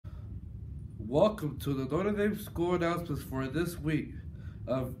Welcome to the Notre Dame school announcements for this week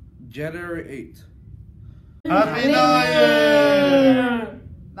of January 8th. Happy New Year!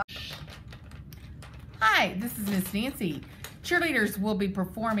 Hi, this is Miss Nancy. Cheerleaders will be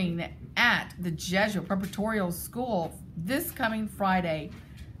performing at the Jesuit Preparatorial School this coming Friday.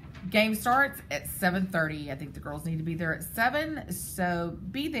 Game starts at 7:30. I think the girls need to be there at 7, so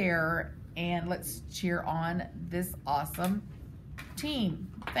be there and let's cheer on this awesome team.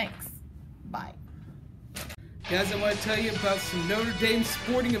 Thanks. Bye. Guys, I want to tell you about some Notre Dame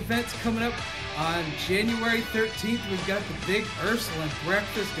sporting events coming up on January 13th. We've got the big Ursuline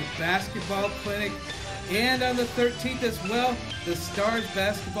Breakfast and Basketball Clinic. And on the 13th as well, the Stars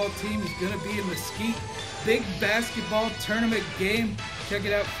basketball team is going to be in Mesquite. Big basketball tournament game. Check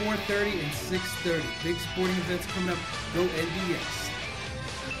it out, 4:30 and 6:30. Big sporting events coming up. Go NDS.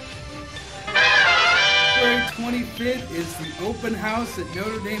 February 25th is the open house at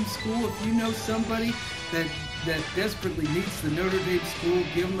Notre Dame School. If you know somebody that desperately needs the Notre Dame School,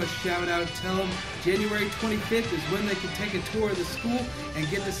 give them a shout out. Tell them January 25th is when they can take a tour of the school and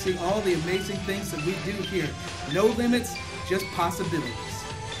get to see all the amazing things that we do here. No limits, just possibilities.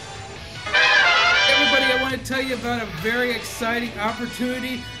 Everybody, I want to tell you about a very exciting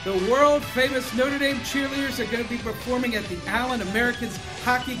opportunity. The world famous Notre Dame cheerleaders are going to be performing at the Allen Americans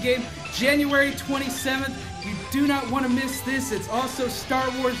hockey game January 27th. You do not want to miss this. It's also Star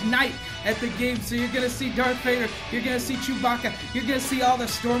Wars night at the game, so you're going to see Darth Vader, you're going to see Chewbacca, you're going to see all the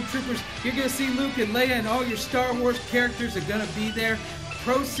Stormtroopers, you're going to see Luke and Leia, and all your Star Wars characters are going to be there.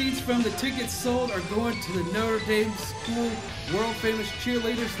 Proceeds from the tickets sold are going to the Notre Dame School world famous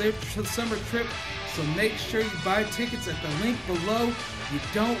cheerleaders, their summer trip. So make sure you buy tickets at the link below. You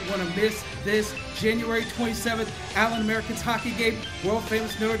don't want to miss this January 27th Allen Americans hockey game. World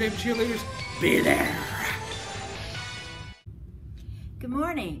famous Notre Dame cheerleaders, be there. Good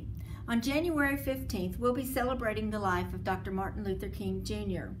morning. On January 15th, we'll be celebrating the life of Dr. Martin Luther King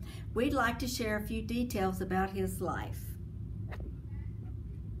Jr. We'd like to share a few details about his life.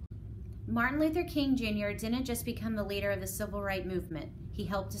 Martin Luther King Jr. didn't just become the leader of the civil rights movement, he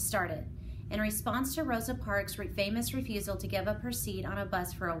helped to start it. In response to Rosa Parks' famous refusal to give up her seat on a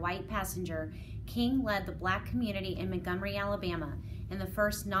bus for a white passenger, King led the black community in Montgomery, Alabama, in the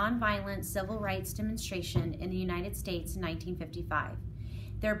first nonviolent civil rights demonstration in the United States in 1955.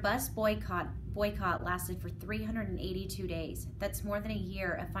 Their bus boycott lasted for 382 days. That's more than a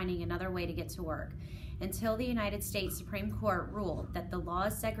year of finding another way to get to work, until the United States Supreme Court ruled that the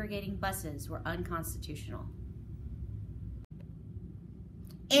laws segregating buses were unconstitutional.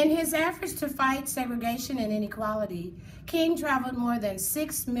 In his efforts to fight segregation and inequality, King traveled more than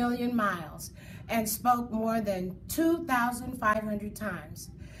 6 million miles and spoke more than 2,500 times.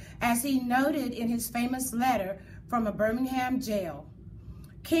 As he noted in his famous letter from a Birmingham jail,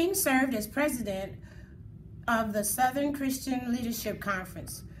 King served as president of the Southern Christian Leadership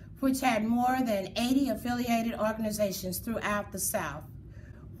Conference, which had more than 80 affiliated organizations throughout the South.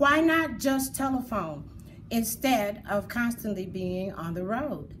 Why not just telephone instead of constantly being on the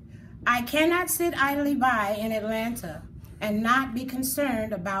road? I cannot sit idly by in Atlanta and not be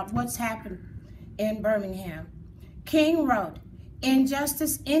concerned about what's happened in Birmingham. King wrote,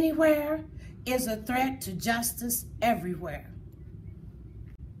 "Injustice anywhere is a threat to justice everywhere."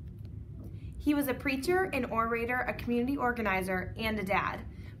 He was a preacher, an orator, a community organizer, and a dad.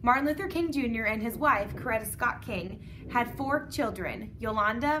 Martin Luther King Jr. and his wife, Coretta Scott King, had 4 children,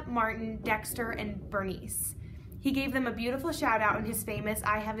 Yolanda, Martin, Dexter, and Bernice. He gave them a beautiful shout out in his famous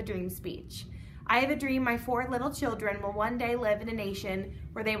I Have a Dream speech. I have a dream my 4 little children will one day live in a nation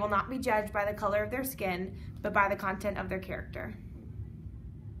where they will not be judged by the color of their skin, but by the content of their character.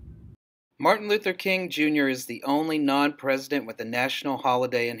 Martin Luther King Jr. is the only non-president with a national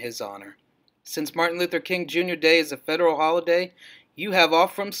holiday in his honor. Since Martin Luther King Jr. Day is a federal holiday, you have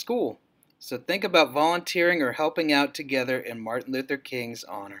off from school. So think about volunteering or helping out together in Martin Luther King's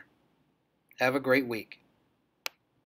honor. Have a great week.